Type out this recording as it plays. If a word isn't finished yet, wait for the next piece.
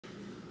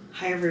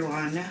Hi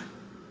everyone,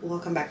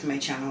 welcome back to my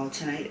channel.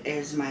 Tonight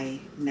is my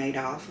night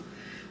off.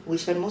 We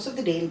spent most of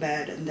the day in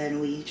bed and then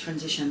we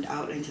transitioned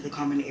out into the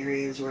common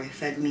areas where I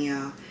fed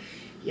Mia,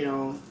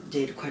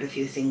 did quite a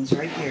few things.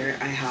 Right here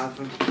I have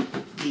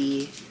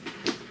a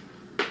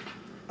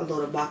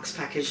load of box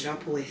packaged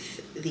up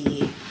with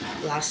the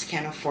last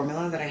can of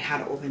formula that I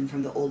had open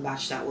from the old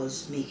batch that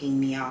was making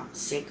Mia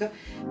sick.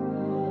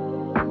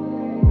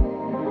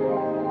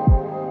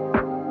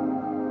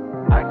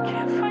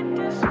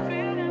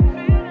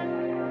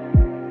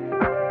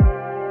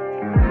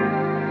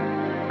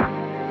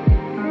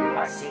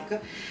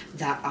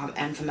 That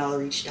ENFAMIL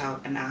reached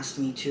out and asked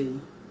me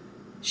to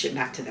ship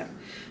back to them.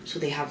 So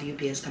they have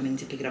UPS coming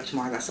to pick it up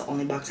tomorrow. That's the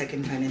only box I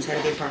can find inside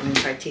of the apartment,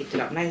 so I taped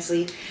it up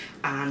nicely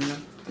and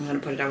I'm going to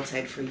put it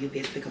outside for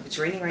UPS pickup. It's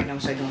raining right now,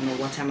 so I don't know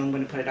what time I'm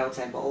going to put it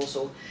outside, but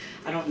also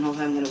I don't know if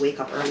I'm going to wake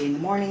up early in the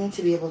morning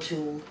to be able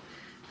to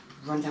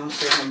run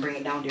downstairs and bring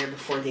it down there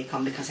before they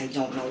come, because I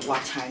don't know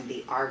what time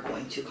they are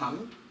going to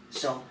come.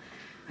 So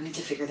I need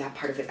to figure that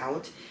part of it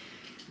out.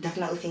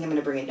 Definitely think I'm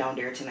going to bring it down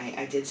there tonight.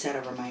 I did set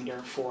a reminder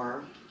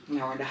for an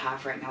hour and a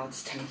half. Right now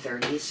it's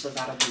 10:30, so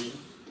that'll be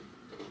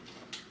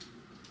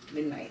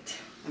midnight.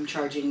 I'm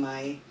charging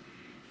my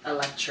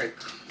electric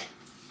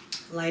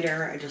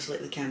lighter. I just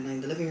lit the candle in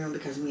the living room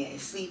because Mia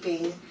is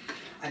sleeping.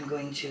 I'm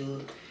going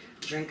to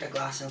drink a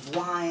glass of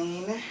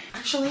wine.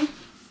 Actually,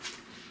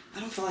 I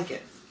don't feel like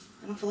it.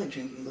 I don't feel like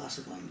drinking a glass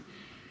of wine.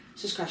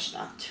 So scratch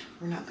that.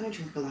 We're not going to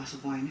drink a glass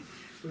of wine.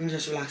 We're going to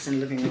just relax in the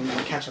living room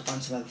and catch up on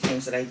some of the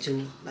things that I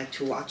do like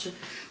to watch.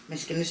 My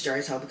skin is dry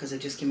as hell because I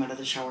just came out of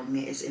the shower.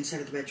 Mia is inside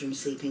of the bedroom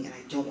sleeping and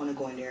I don't want to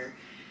go in there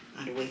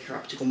and wake her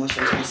up to go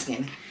moisturize my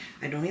skin.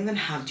 I don't even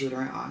have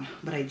deodorant on,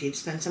 but I did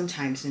spend some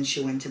time since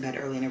she went to bed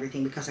early and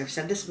everything, because I've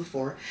said this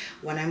before,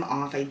 when I'm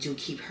off I do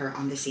keep her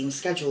on the same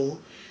schedule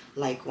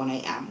like when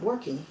I am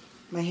working.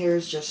 My hair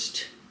is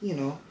just,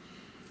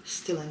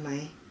 still in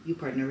my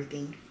U-part and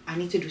everything. I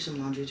need to do some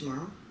laundry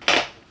tomorrow.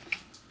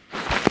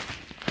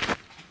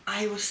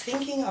 I was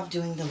thinking of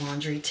doing the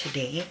laundry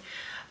today,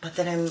 but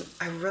then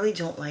I really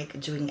don't like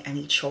doing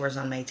any chores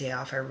on my day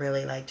off. I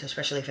really like to,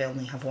 especially if I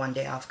only have one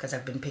day off, because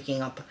I've been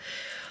picking up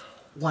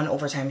one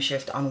overtime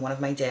shift on one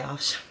of my day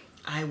offs.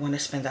 I want to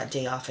spend that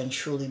day off and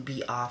truly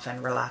be off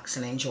and relax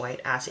and enjoy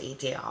it as a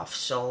day off,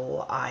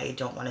 so I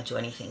don't want to do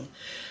anything.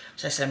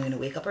 So I said I'm going to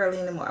wake up early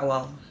in the morning.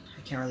 Well,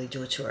 I can't really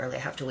do it too early. I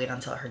have to wait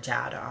until her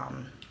dad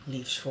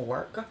leaves for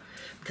work,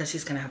 because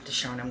he's gonna have to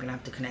shower and I'm gonna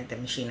have to connect the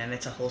machine, and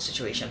it's a whole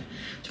situation.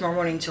 Tomorrow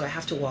morning too, I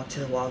have to walk to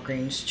the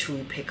Walgreens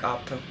to pick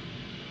up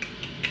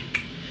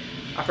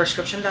a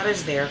prescription that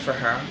is there for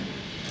her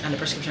and a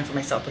prescription for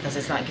myself, because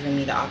it's not giving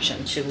me the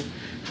option to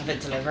have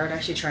it delivered. I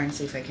should try and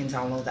see if I can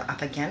download the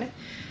app again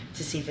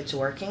to see if it's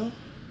working.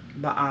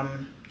 But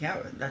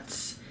yeah,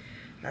 that's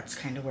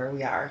kind of where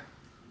we are.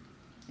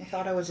 I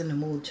thought I was in the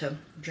mood to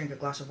drink a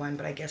glass of wine,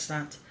 but I guess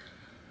not.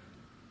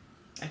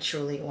 I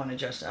truly want to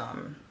just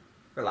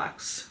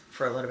relax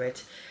for a little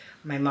bit.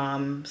 My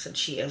mom said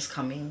she is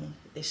coming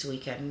this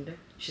weekend.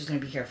 She's going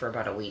to be here for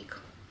about a week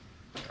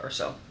or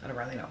so. I don't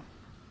really know.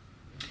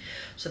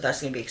 So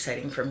that's going to be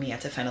exciting for Mia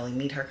to finally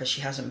meet her, because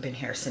she hasn't been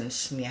here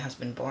since Mia has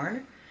been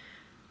born.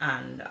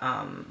 And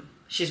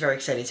she's very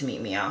excited to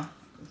meet Mia.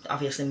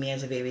 Obviously, Mia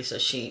is a baby, so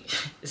she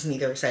is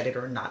neither excited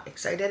or not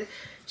excited.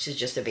 She's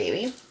just a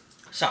baby.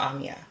 So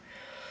yeah.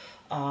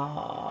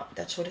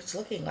 That's what it's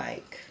looking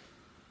like.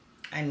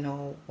 I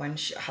know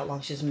how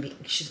long she's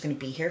gonna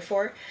be here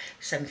for.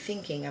 So I'm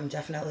thinking I'm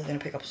definitely gonna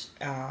pick up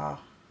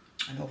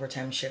an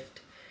overtime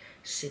shift,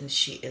 since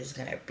she is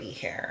gonna be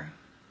here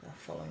the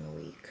following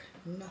week.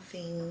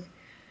 Nothing.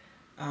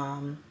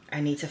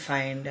 I need to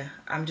find.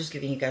 I'm just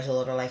giving you guys a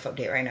little life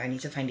update right now. I need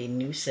to find a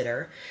new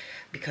sitter,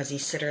 because the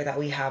sitter that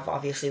we have,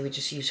 obviously we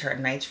just use her at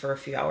nights for a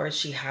few hours.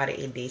 She had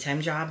a daytime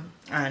job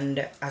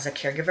and as a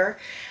caregiver,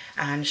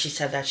 and she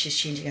said that she's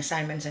changing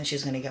assignments and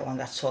she's gonna get one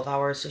that's 12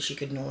 hours, so she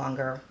could no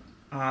longer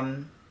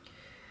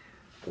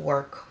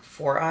work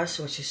for us,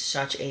 which is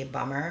such a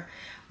bummer.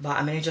 But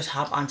I'm gonna just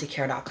hop onto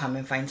care.com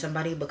and find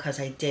somebody, because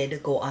I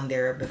did go on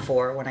there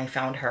before when I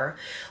found her,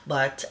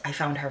 but I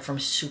found her from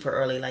super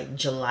early, like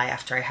July,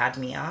 after I had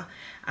Mia,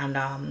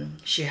 and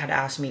she had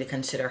asked me to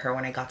consider her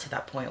when I got to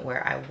that point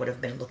where I would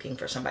have been looking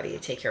for somebody to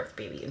take care of the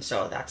baby, and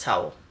so that's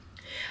how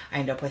I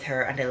ended up with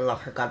her. And I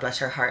love her, God bless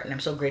her heart, and I'm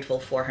so grateful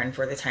for her and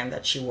for the time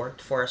that she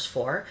worked for us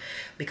for,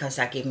 because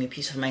that gave me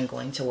peace of mind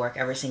going to work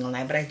every single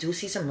night. But I do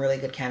see some really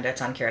good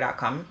candidates on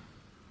care.com,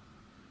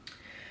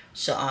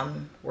 so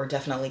we're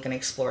definitely going to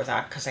explore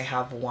that, because I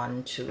have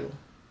 1 to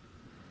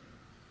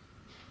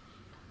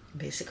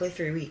basically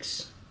 3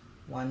 weeks,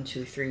 1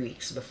 to 3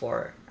 weeks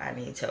before I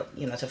need to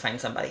to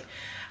find somebody.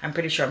 I'm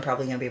pretty sure I'm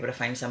probably going to be able to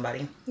find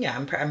somebody. Yeah,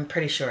 I'm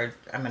pretty sure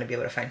I'm going to be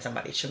able to find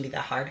somebody. It shouldn't be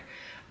that hard.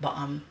 But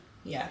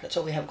yeah, that's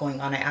what we have going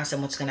on. I asked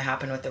them what's going to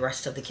happen with the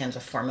rest of the cans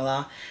of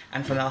formula,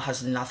 and ENFAMIL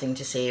has nothing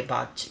to say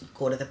about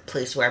go to the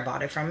place where I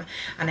bought it from.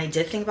 And I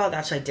did think about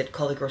that, so I did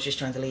call the grocery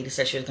store, and the lady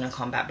said she was going to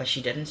come back, but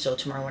she didn't. So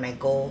tomorrow when I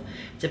go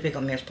to pick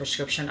up Mia's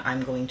prescription,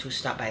 I'm going to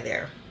stop by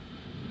there.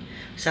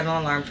 set an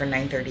alarm for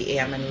 9:30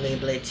 a.m. and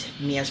label it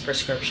Mia's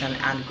prescription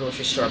and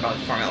grocery store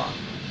bound formula.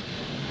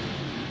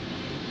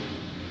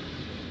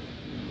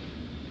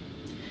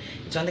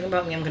 It's one thing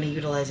about me, I'm going to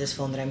utilize this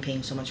phone that I'm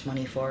paying so much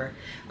money for.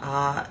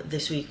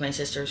 This week, my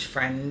sister's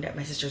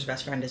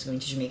best friend is going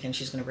to Jamaica, and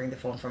she's going to bring the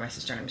phone for my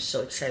sister, and I'm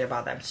so excited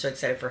about that. I'm so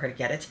excited for her to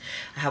get it.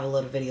 I have a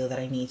little video that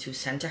I need to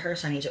send to her,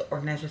 so I need to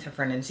organize with her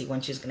friend and see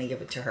when she's going to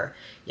give it to her.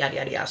 Yada,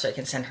 yada, yada, so I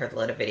can send her the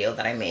little video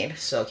that I made.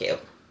 So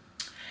cute.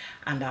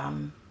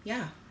 And,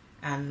 yeah.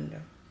 And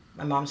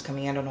my mom's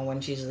coming. I don't know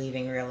when she's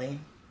leaving, really.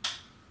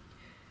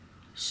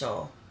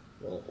 So,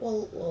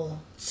 we'll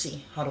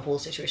see how the whole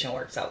situation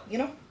works out, you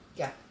know?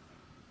 Yeah.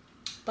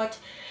 But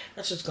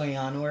that's what's going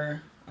on.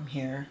 I'm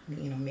here,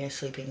 you know, Mia's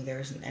sleeping. There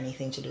isn't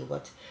anything to do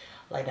but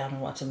lie down and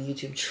watch some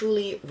YouTube.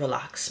 Truly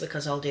relax,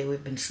 because all day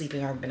we've been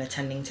sleeping or I've been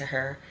attending to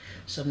her.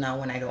 So now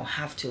when I don't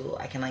have to,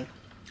 I can like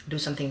do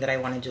something that I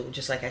want to do,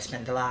 just like I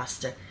spent the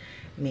last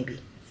maybe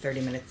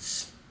 30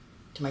 minutes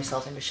to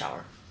myself in the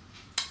shower.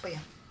 But yeah,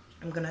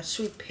 I'm gonna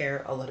sweep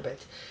here a little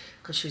bit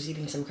because she was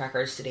eating some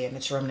crackers today and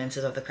it's remnants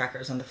of the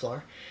crackers on the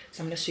floor.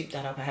 So I'm gonna sweep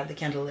that up. I have the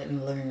candle lit in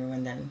the living room,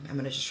 and then I'm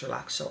gonna just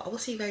relax. So I will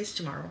see you guys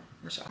tomorrow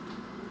or so.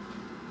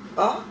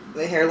 Oh,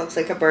 the hair looks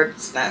like a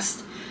bird's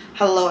nest.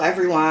 Hello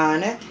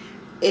everyone.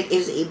 It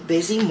is a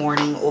busy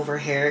morning over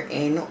here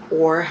in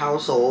our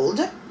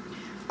household.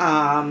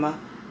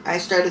 I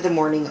started the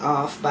morning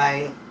off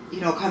by,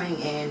 you know, coming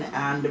in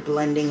and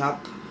blending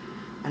up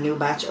a new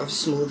batch of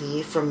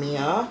smoothie for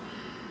Mia.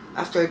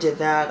 After I did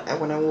that, I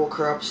went and woke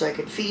her up so I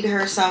could feed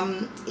her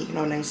some, you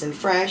know, nice and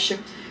fresh.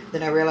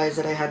 Then I realized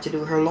that I had to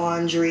do her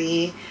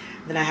laundry.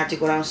 Then I had to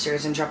go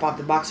downstairs and drop off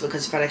the box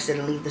because FedEx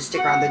didn't leave the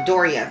sticker on the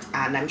door yet.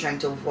 And I'm trying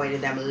to avoid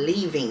them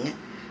leaving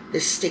the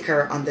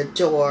sticker on the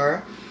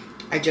door.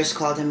 I just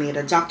called and made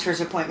a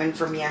doctor's appointment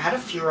for me. I had a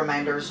few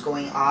reminders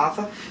going off.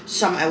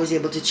 Some I was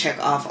able to check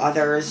off.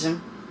 Others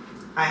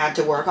I had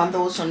to work on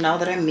those. So now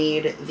that I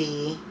made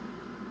the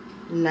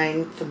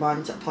 9th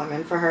month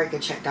appointment for her, I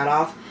could check that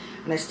off.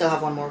 And I still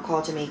have one more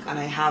call to make, and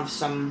I have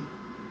some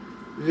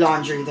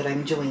laundry that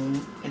I'm doing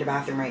in the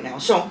bathroom right now.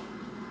 So,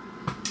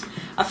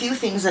 a few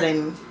things that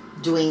I'm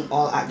doing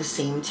all at the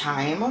same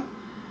time.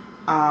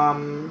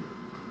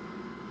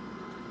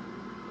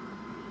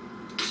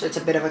 So it's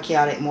a bit of a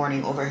chaotic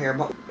morning over here,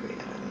 but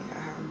I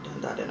haven't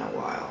done that in a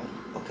while.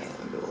 Okay,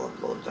 maybe we'll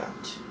upload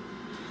that.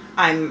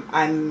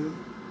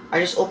 I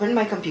just opened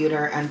my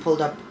computer and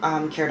pulled up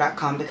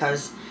care.com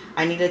because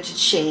I needed to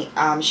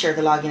share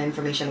the login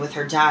information with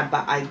her dad,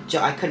 but I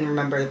couldn't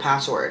remember the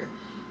password.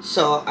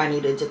 So I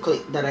needed to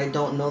click that I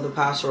don't know the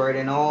password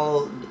and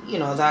all, you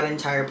know, that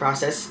entire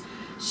process.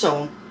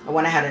 So I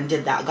went ahead and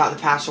did that, got the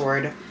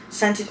password,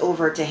 sent it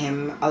over to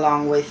him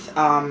along with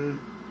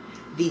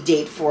the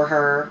date for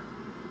her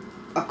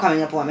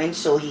upcoming appointment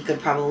so he could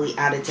probably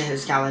add it to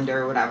his calendar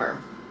or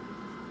whatever.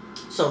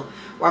 So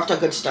we're off to a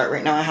good start.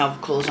 Right now I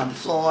have clothes on the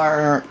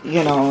floor,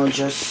 you know,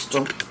 just you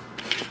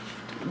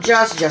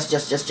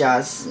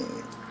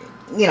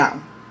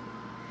know.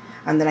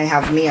 And then I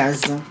have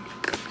Mia's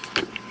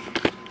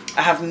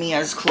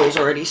clothes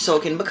already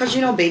soaking because,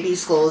 you know,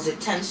 baby's clothes, it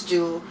tends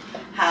to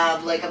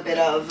have like a bit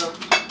of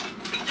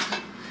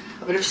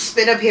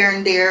spit up here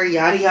and there,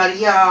 yada yada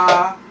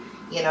yada,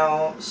 you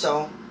know.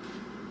 So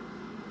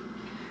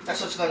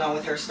that's what's going on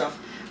with her stuff.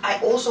 I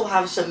also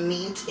have some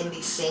meat in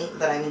the sink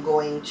that I'm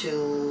going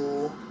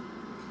to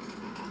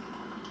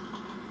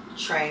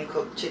try and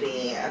cook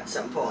today at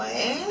some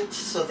point.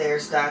 So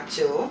there's that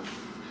too.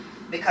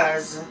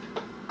 Because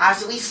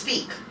as we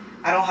speak,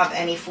 I don't have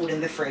any food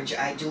in the fridge.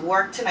 I do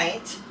work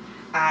tonight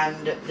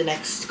and the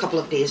next couple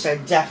of days, so I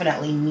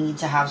definitely need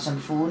to have some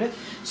food.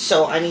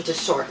 So I need to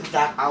sort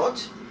that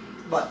out.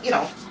 But, you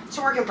know, it's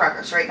a work in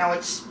progress. Right now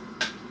it's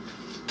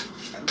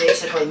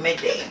basically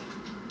midday.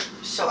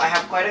 So I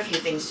have quite a few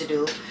things to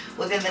do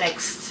within the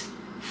next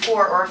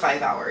 4 or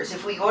 5 hours.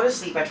 If we go to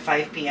sleep at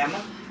 5 p.m.,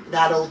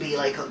 that'll be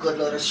like a good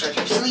load of stretch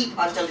of sleep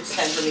until it's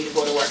time for me to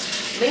go to work.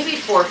 Maybe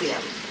 4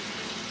 p.m.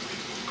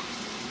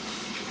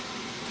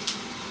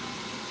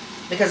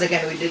 Because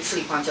again, we did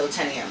sleep until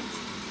 10 a.m.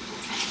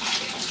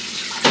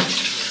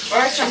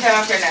 Or sometime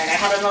after 9. I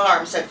had an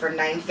alarm set for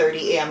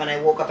 9:30 a.m. and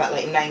I woke up at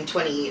like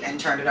 9:28 and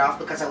turned it off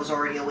because I was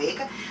already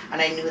awake.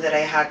 And I knew that I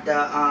had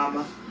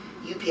the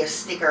UPS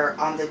sticker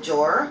on the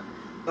door.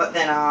 But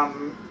then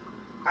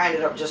I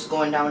ended up just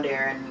going down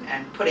there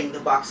and putting the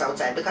box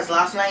outside. Because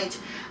last night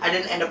I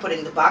didn't end up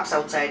putting the box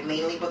outside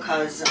mainly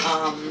because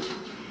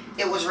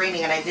it was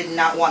raining and I did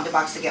not want the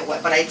box to get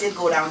wet. But I did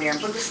go down there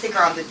and put the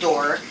sticker on the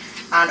door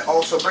and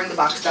also bring the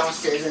box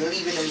downstairs and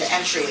leave it in the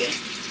entryway.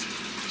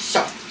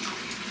 So,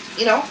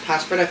 you know,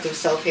 past productive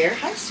self-care.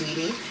 Hi,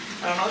 sweetie.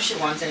 I don't know if she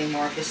wants any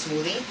more of this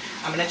smoothie.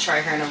 I'm going to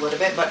try her in a little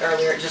bit, but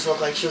earlier it just looked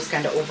like she was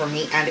kind of over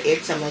me and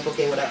it, so I'm like,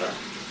 okay, whatever.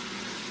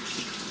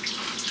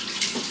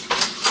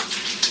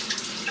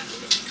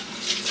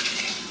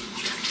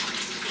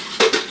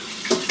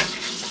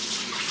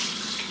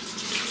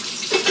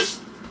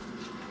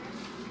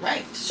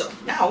 Right, so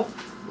now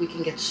we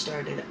can get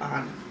started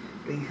on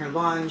doing her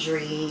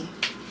laundry.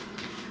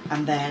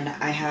 and then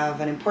I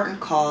have an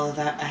important call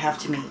that I have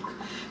to make.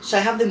 So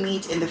I have the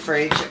meat in the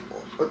fridge,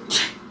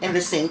 in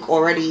the sink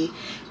already,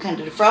 kind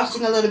of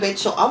defrosting a little bit.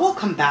 So I will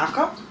come back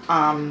up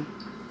a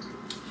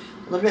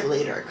little bit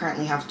later. I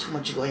currently have too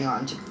much going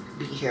on to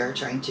be here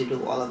trying to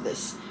do all of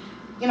this,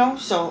 you know.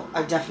 So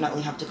I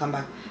definitely have to come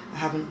back. I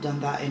haven't done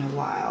that in a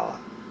while.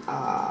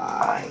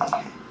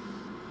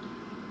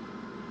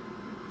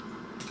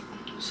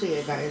 So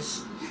yeah,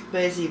 guys,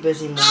 busy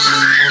morning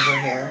over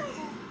here.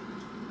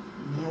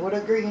 I would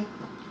agree.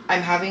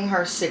 I'm having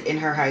her sit in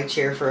her high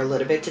chair for a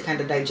little bit to kind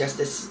of digest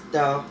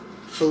the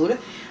food,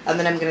 and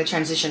then I'm gonna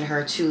transition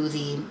her to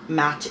the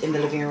mat in the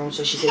living room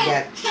so she could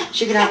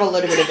have a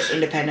little bit of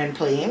independent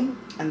playing,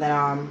 and then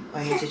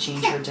I need to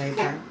change her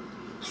diaper.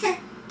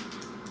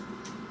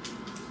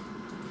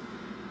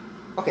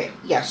 Okay,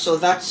 yeah, so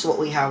that's what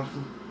we have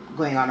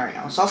going on right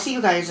now. So I'll see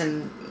you guys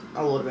in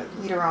a little bit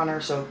later on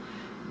or so.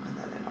 And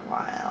then in a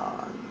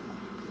while.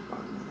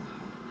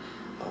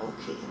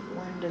 Okay,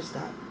 when does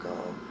that go?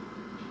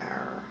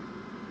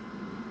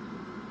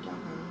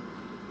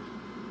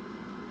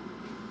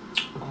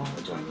 Oh,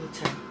 do I need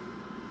to?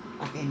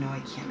 Okay, no, I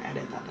can't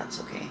edit that. That's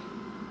okay.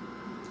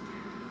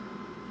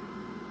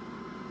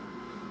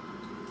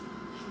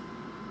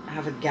 I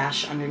have a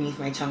gash underneath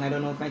my tongue. I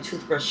don't know if my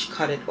toothbrush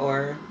cut it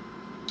or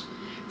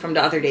from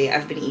the other day.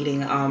 I've been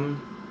eating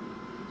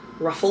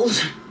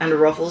Ruffles, and the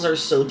Ruffles are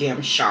so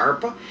damn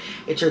sharp.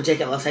 It's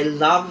ridiculous. I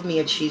love me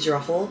a cheese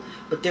Ruffle,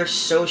 but they're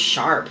so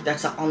sharp.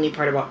 That's the only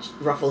part about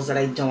Ruffles that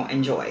I don't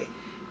enjoy.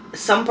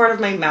 Some part of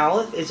my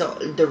mouth is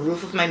the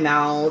roof of my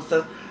mouth,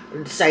 the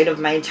side of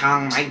my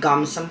tongue, my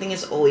gums. Something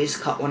is always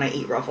cut when I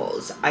eat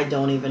Ruffles. I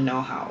don't even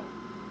know how.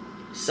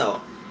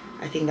 So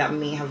I think that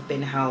may have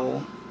been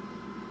how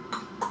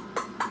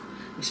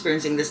I'm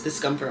experiencing this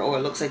discomfort. Oh,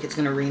 it looks like it's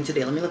gonna rain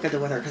today. Let me look at the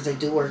weather because I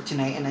do work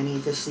tonight and I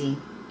need to see.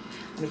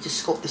 I need to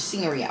scope the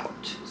scenery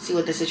out, see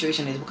what the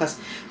situation is, because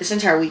this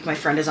entire week my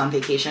friend is on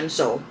vacation.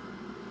 So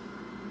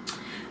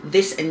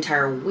this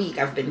entire week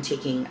I've been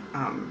taking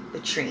the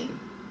train,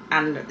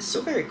 and it's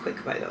so very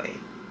quick, by the way.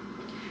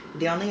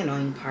 The only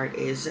annoying part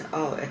is,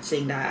 it's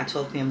saying that at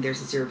 12 p.m.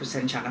 there's a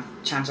 0%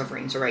 chance of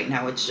rain. So right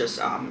now it's just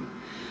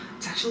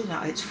it's actually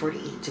not, it's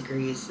 48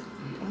 degrees,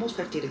 almost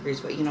 50 degrees,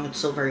 but you know, it's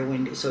so very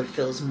windy, so it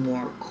feels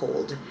more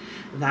cold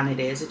than it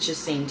is. It's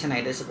just saying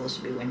tonight is supposed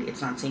to be windy.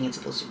 It's not saying it's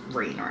supposed to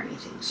rain or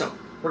anything. So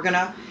we're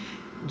gonna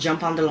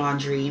jump on the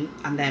laundry,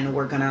 and then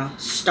we're gonna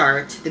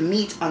start the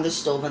meat on the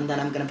stove, and then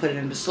I'm gonna put it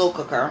in the slow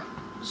cooker.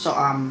 So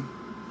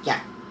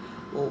yeah,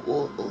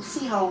 we'll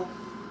see how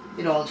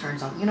it all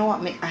turns out. You know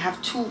what, I have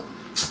two,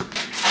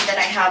 and then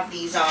I have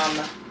these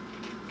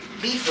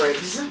beef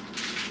ribs.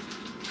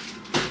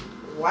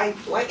 Why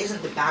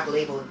isn't the bag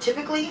labeled?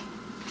 Typically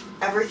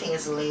everything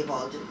is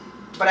labeled,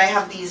 but I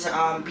have these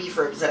beef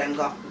ribs that I'm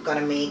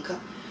gonna make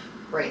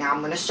right now.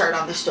 I'm gonna start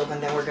on the stove,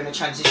 and then we're gonna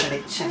transition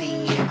it to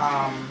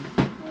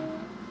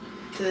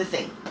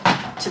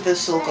the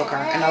slow cooker,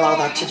 and allow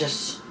that to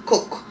just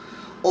cook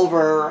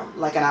over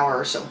like an hour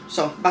or so.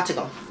 So about to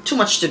go. Too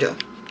much to do.